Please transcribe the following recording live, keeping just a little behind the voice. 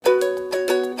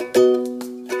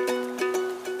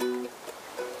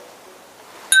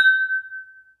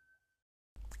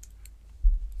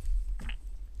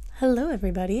Hello,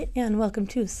 everybody, and welcome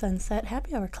to Sunset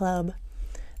Happy Hour Club.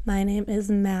 My name is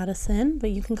Madison,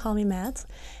 but you can call me Mads,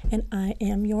 and I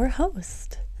am your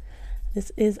host.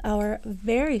 This is our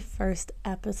very first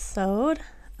episode,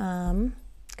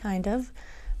 kind of.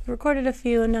 We recorded a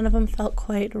few, and none of them felt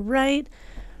quite right,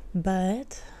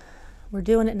 but we're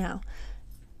doing it now.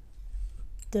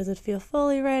 Does it feel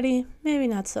fully ready? Maybe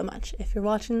not so much. If you're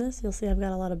watching this, you'll see I've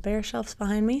got a lot of bear shelves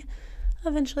behind me.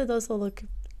 Eventually, those will look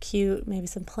cute, maybe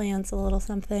some plants, a little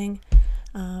something.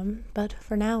 But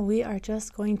for now, we are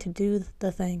just going to do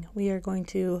the thing. We are going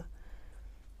to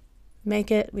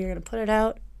make it, we are going to put it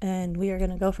out, and we are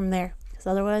going to go from there, because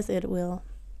otherwise it will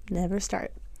never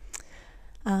start.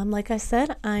 Like I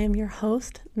said, I am your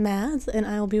host, Mads, and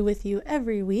I will be with you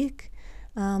every week.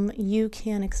 You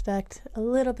can expect a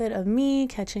little bit of me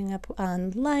catching up on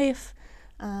life,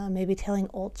 maybe telling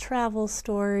old travel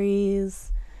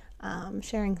stories,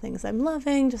 sharing things I'm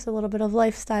loving, just a little bit of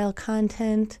lifestyle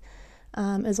content,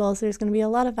 as well as there's going to be a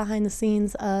lot of behind the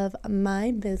scenes of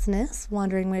my business,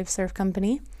 Wandering Wave Surf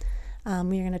Company.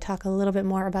 We're going to talk a little bit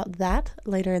more about that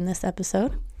later in this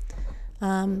episode.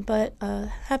 But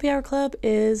Happy Hour Club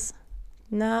is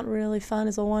not really fun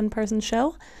as a one-person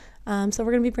show, so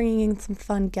we're going to be bringing in some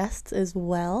fun guests as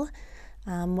well,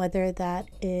 whether that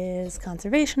is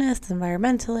conservationists,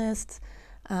 environmentalists,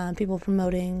 people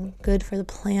promoting good for the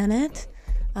planet,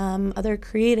 other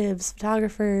creatives,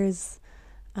 photographers,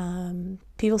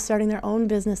 people starting their own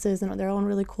businesses and their own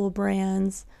really cool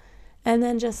brands, and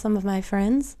then just some of my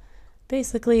friends,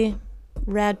 basically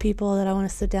rad people that I want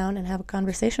to sit down and have a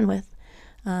conversation with.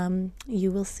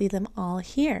 You will see them all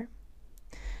here.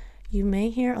 You may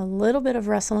hear a little bit of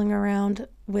rustling around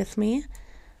with me.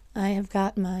 I have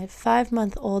got my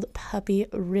 5-month-old puppy,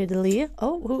 Ridley.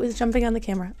 Oh, who is jumping on the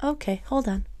camera? Okay, hold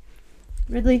on.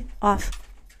 Ridley, off.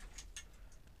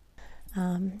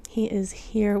 He is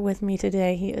here with me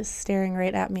today. He is staring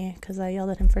right at me because I yelled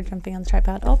at him for jumping on the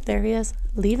tripod. Oh, there he is.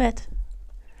 Leave it.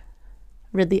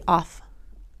 Ridley, off.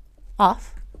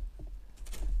 Off.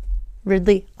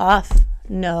 Ridley, off.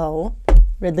 No.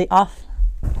 Ridley, off.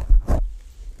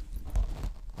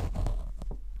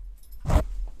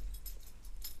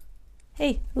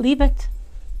 Hey, leave it.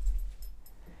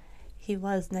 He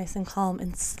was nice and calm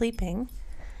and sleeping,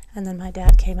 and then my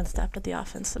dad came and stopped at the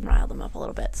office and riled him up a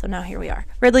little bit, so now here we are.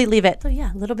 Ridley, leave it. So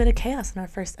yeah, a little bit of chaos in our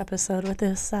first episode with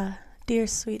this dear,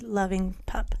 sweet, loving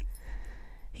pup.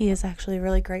 He is actually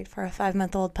really great for a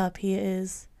 5-month-old pup. He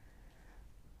is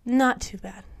not too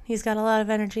bad. He's got a lot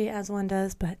of energy, as one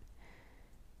does, but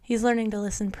he's learning to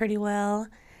listen pretty well.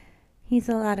 He's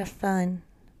a lot of fun.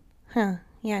 Huh.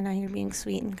 Yeah, now you're being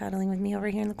sweet and cuddling with me over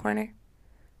here in the corner.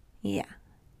 Yeah.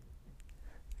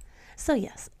 So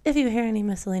yes, if you hear any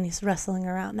miscellaneous rustling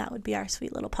around, that would be our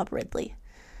sweet little pup Ridley.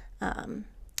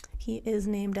 He is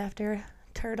named after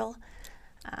Turtle.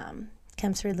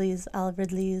 Kemp's Ridleys, Olive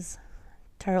Ridleys.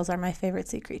 Turtles are my favorite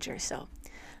sea creatures, so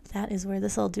that is where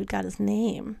this old dude got his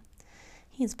name.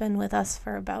 He's been with us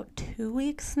for about 2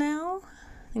 weeks now.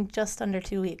 I think just under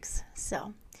 2 weeks.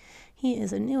 So he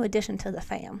is a new addition to the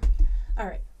fam. All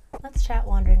right, let's chat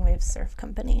Wandering Wave Surf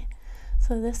Company.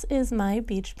 So this is my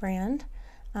beach brand.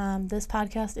 This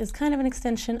podcast is kind of an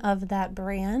extension of that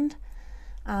brand.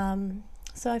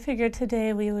 So I figured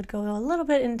today we would go a little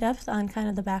bit in depth on kind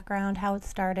of the background, how it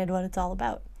started, what it's all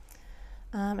about.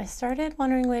 I started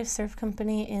Wandering Wave Surf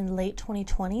Company in late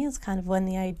 2020 is kind of when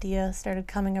the idea started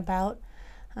coming about.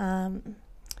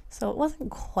 So it wasn't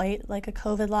quite like a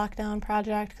COVID lockdown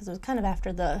project because it was kind of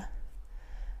after the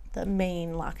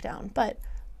main lockdown, but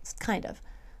it's kind of.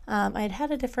 I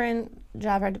had a different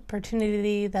job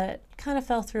opportunity that kind of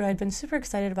fell through. I'd been super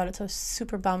excited about it, so I was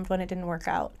super bummed when it didn't work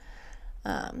out,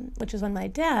 which is when my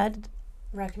dad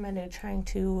recommended trying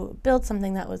to build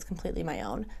something that was completely my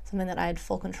own, something that I had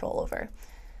full control over.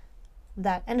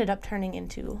 That ended up turning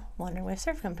into Wandering Wave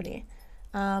Surf Company.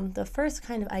 The first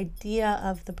kind of idea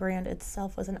of the brand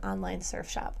itself was an online surf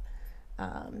shop.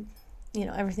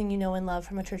 Everything you know and love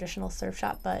from a traditional surf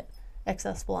shop, but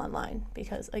accessible online,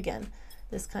 because again,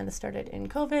 this kind of started in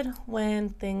COVID when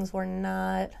things were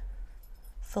not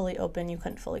fully open. You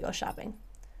couldn't fully go shopping.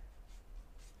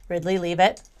 Ridley, leave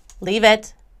it. Leave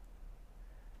it.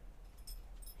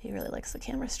 He really likes the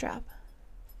camera strap.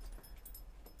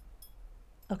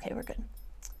 Okay, we're good.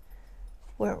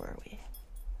 Where were we?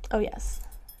 Oh, yes.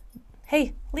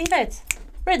 Hey, leave it.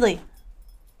 Ridley.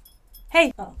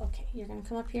 Hey. Oh, okay. You're going to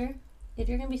come up here? If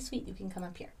you're going to be sweet, you can come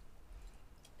up here.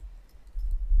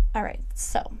 All right,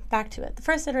 so back to it. The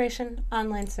first iteration,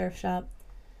 online surf shop.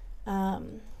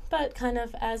 But kind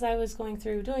of as I was going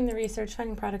through doing the research,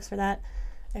 finding products for that,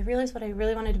 I realized what I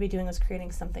really wanted to be doing was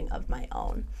creating something of my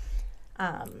own.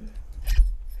 The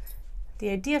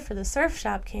idea for the surf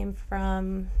shop came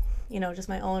from, just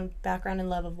my own background and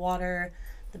love of water,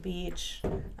 the beach.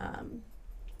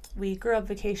 We grew up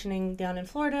vacationing down in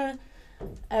Florida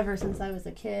ever since I was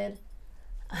a kid.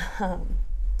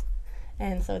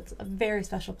 And so it's a very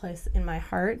special place in my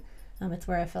heart. It's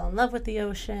where I fell in love with the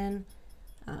ocean.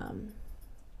 And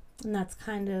that's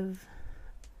kind of,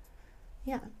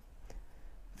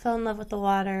 fell in love with the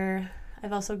water.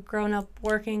 I've also grown up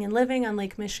working and living on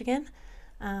Lake Michigan.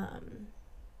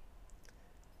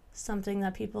 Something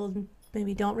that people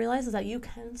maybe don't realize is that you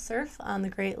can surf on the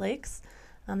Great Lakes.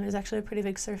 There's actually a pretty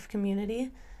big surf community.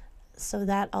 So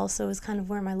that also is kind of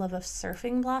where my love of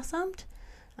surfing blossomed.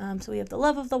 So we have the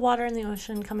love of the water and the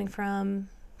ocean coming from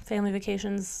family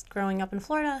vacations growing up in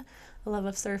Florida, the love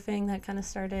of surfing that kind of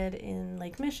started in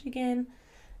Lake Michigan.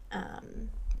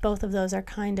 Both of those are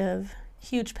kind of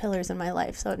huge pillars in my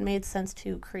life, so it made sense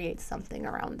to create something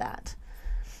around that.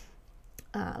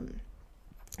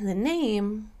 The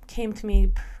name came to me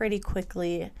pretty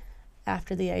quickly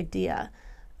after the idea.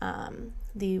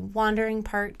 The wandering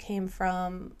part came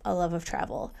from a love of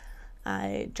travel.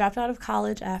 I dropped out of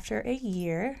college after a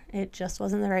year. It just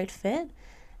wasn't the right fit,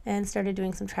 and started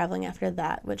doing some traveling after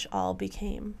that, which all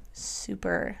became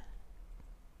super,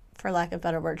 for lack of a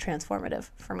better word, transformative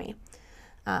for me.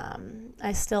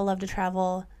 I still love to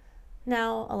travel.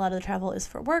 Now, a lot of the travel is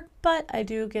for work, but I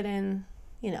do get in,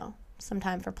 some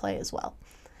time for play as well.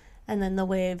 And then the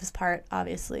waves part,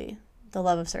 obviously, the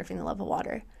love of surfing, the love of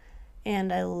water.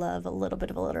 And I love a little bit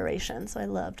of alliteration, so I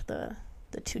loved the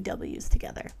two W's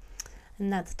together.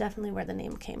 And that's definitely where the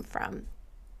name came from.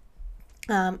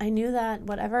 I knew that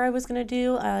whatever I was going to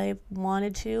do, I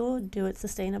wanted to do it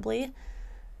sustainably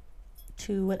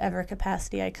to whatever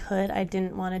capacity I could. I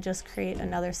didn't want to just create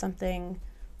another something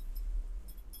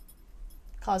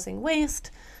causing waste,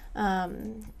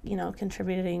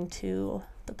 contributing to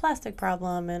the plastic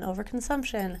problem and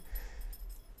overconsumption.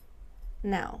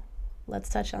 Now, let's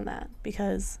touch on that,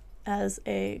 because as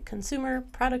a consumer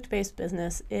product-based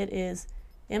business, it is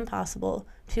impossible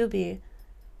to be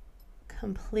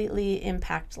completely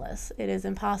impactless. It is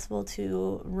impossible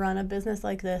to run a business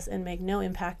like this and make no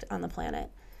impact on the planet.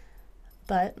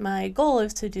 But my goal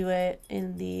is to do it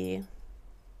in the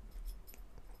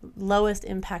lowest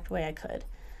impact way I could.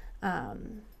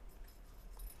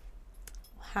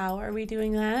 How are we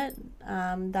doing that?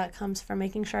 That comes from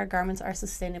making sure our garments are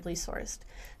sustainably sourced.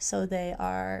 So they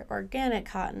are organic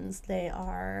cottons, they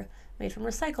are made from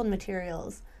recycled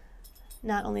materials.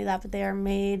 Not only that, but they are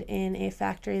made in a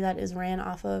factory that is ran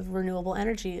off of renewable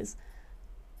energies.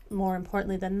 More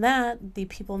importantly than that, the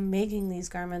people making these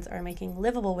garments are making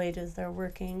livable wages. They're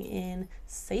working in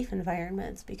safe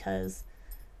environments, because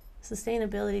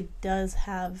sustainability does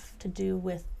have to do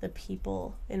with the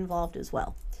people involved as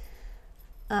well.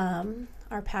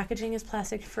 Our packaging is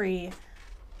plastic free.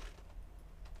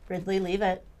 Ridley, leave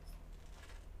it.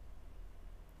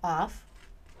 Off.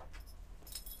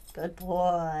 Good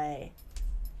boy.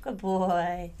 Good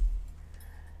boy.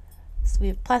 So we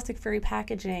have plastic free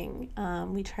packaging.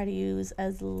 We try to use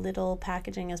as little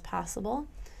packaging as possible.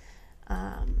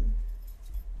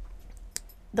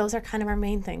 Those are kind of our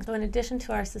main things. So in addition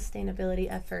to our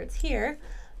sustainability efforts here,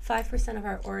 5% of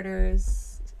our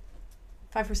orders,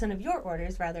 5% of your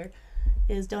orders rather,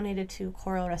 is donated to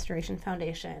Coral Restoration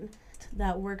Foundation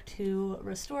that work to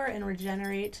restore and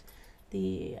regenerate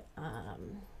the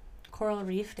coral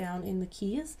reef down in the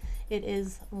Keys. It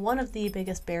is one of the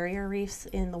biggest barrier reefs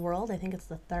in the world. I think it's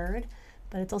the third,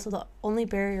 but it's also the only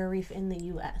barrier reef in the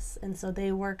US. And so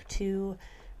they work to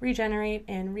regenerate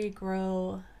and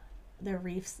regrow the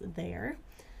reefs there.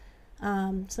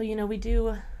 So, we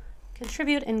do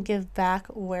contribute and give back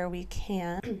where we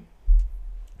can.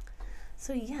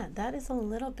 So yeah, that is a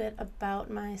little bit about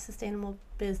my sustainable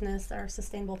business, or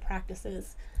sustainable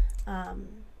practices.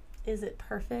 Is it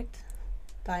perfect?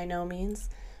 By no means.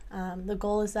 The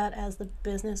goal is that as the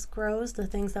business grows, the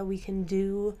things that we can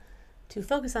do to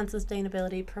focus on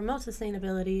sustainability, promote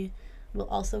sustainability, will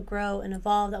also grow and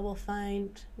evolve, that we'll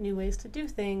find new ways to do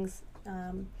things,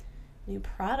 new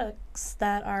products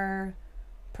that are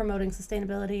promoting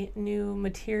sustainability, new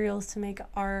materials to make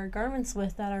our garments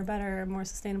with that are better, more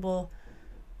sustainable,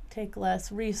 take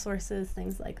less resources,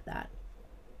 things like that.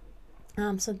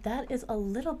 So that is a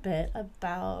little bit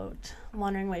about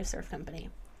Wandering Wave Surf Company.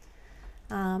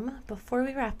 Before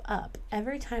we wrap up,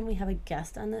 every time we have a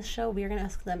guest on this show, we are going to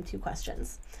ask them 2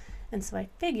 questions. And so I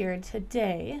figured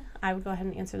today I would go ahead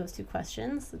and answer those 2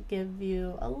 questions, give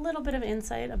you a little bit of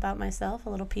insight about myself, a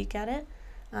little peek at it.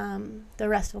 The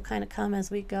rest will kind of come as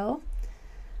we go.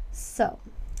 So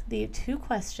the 2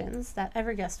 questions that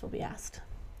every guest will be asked.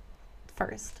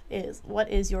 first is, what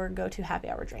is your go-to happy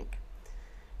hour drink?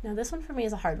 Now, this one for me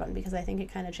is a hard one because I think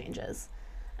it kind of changes.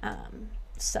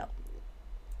 So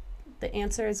the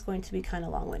answer is going to be kind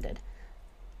of long-winded.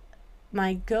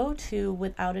 My go-to,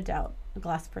 without a doubt, a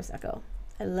glass of Prosecco.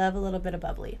 I love a little bit of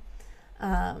bubbly.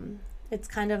 It's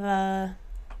kind of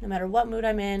no matter what mood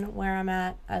I'm in, where I'm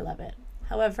at, I love it.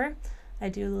 However, I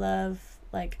do love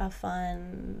like a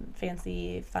fun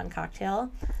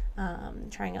cocktail,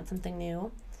 trying out something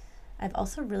new. I've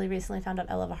also really recently found out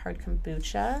I love a hard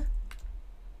kombucha.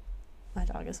 My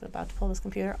dog is about to pull this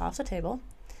computer off the table.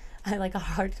 I like a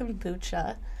hard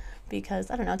kombucha because,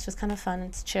 I don't know, it's just kind of fun.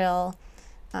 It's chill.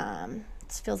 It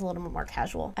feels a little bit more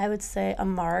casual. I would say a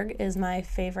marg is my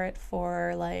favorite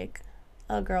for like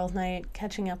a girls' night,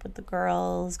 catching up with the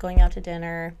girls, going out to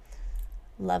dinner.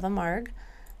 Love a marg.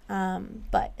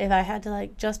 But if I had to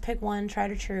like just pick one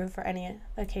tried or true for any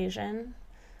occasion,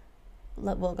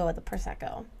 we'll go with the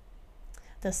Prosecco.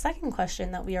 The second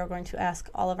question that we are going to ask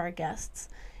all of our guests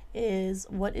is,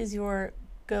 what is your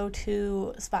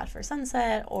go-to spot for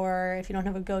sunset? Or if you don't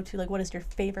have a go-to, like, what is your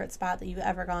favorite spot that you've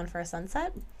ever gone for a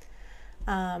sunset?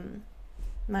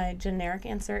 My generic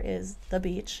answer is the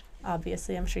beach.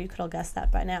 Obviously, I'm sure you could all guess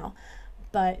that by now.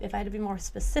 But if I had to be more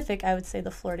specific, I would say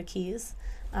the Florida Keys.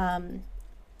 I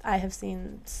have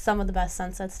seen some of the best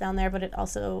sunsets down there, but it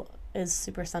also is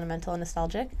super sentimental and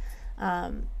nostalgic.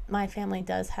 My family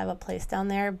does have a place down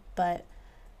there, but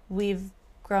we've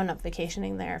grown up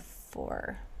vacationing there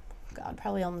for, God,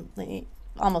 probably only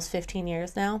almost 15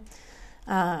 years now.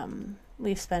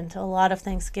 We've spent a lot of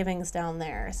Thanksgivings down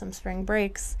there, some spring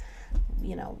breaks.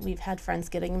 You know, we've had friends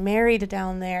getting married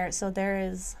down there. So there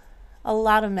is a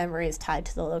lot of memories tied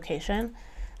to the location.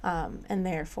 And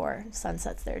therefore,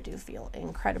 sunsets there do feel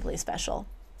incredibly special.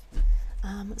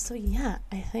 So yeah,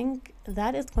 I think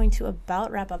that is going to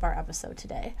about wrap up our episode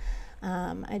today.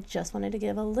 I just wanted to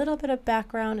give a little bit of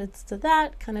background as to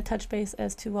that, kind of touch base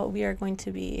as to what we are going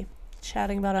to be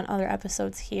chatting about on other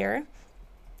episodes here.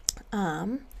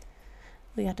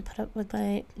 We got to put up with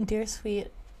my dear,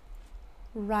 sweet,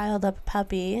 riled up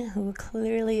puppy who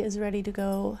clearly is ready to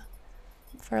go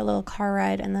for a little car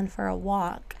ride and then for a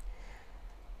walk.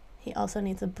 He also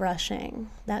needs a brushing.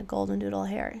 That golden doodle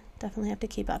hair, definitely have to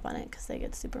keep up on it because they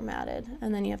get super matted,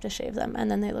 and then you have to shave them, and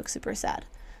then they look super sad.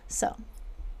 So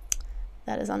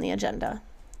that is on the agenda,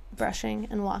 brushing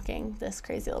and walking this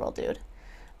crazy little dude.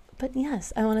 But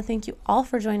yes, I want to thank you all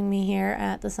for joining me here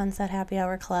at the Sunset Happy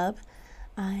Hour Club.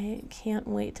 I can't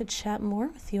wait to chat more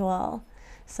with you all.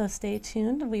 So stay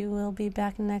tuned. We will be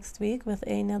back next week with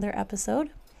another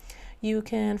episode. You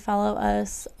can follow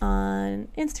us on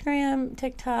Instagram,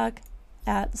 TikTok,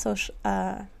 at social,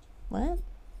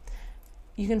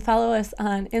 You can follow us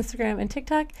on Instagram and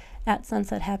TikTok at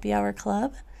Sunset Happy Hour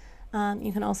Club.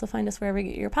 You can also find us wherever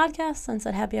you get your podcasts,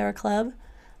 Sunset Happy Hour Club.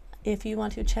 If you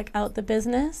want to check out the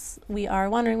business, we are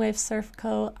Wandering Wave Surf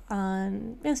Co.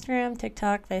 on Instagram,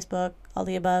 TikTok, Facebook, all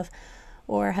the above,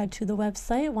 or head to the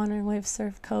website,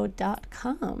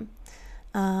 wanderingwavesurfco.com.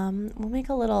 We'll make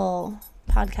a little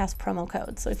podcast promo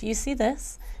code. So if you see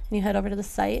this and you head over to the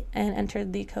site and enter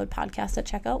the code podcast at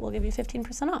checkout, we'll give you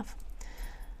 15% off.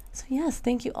 So yes,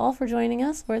 thank you all for joining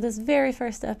us for this very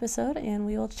first episode, and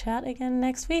we will chat again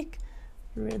next week.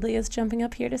 Ridley is jumping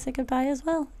up here to say goodbye as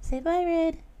well. Say bye,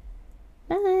 Rid.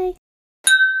 Bye.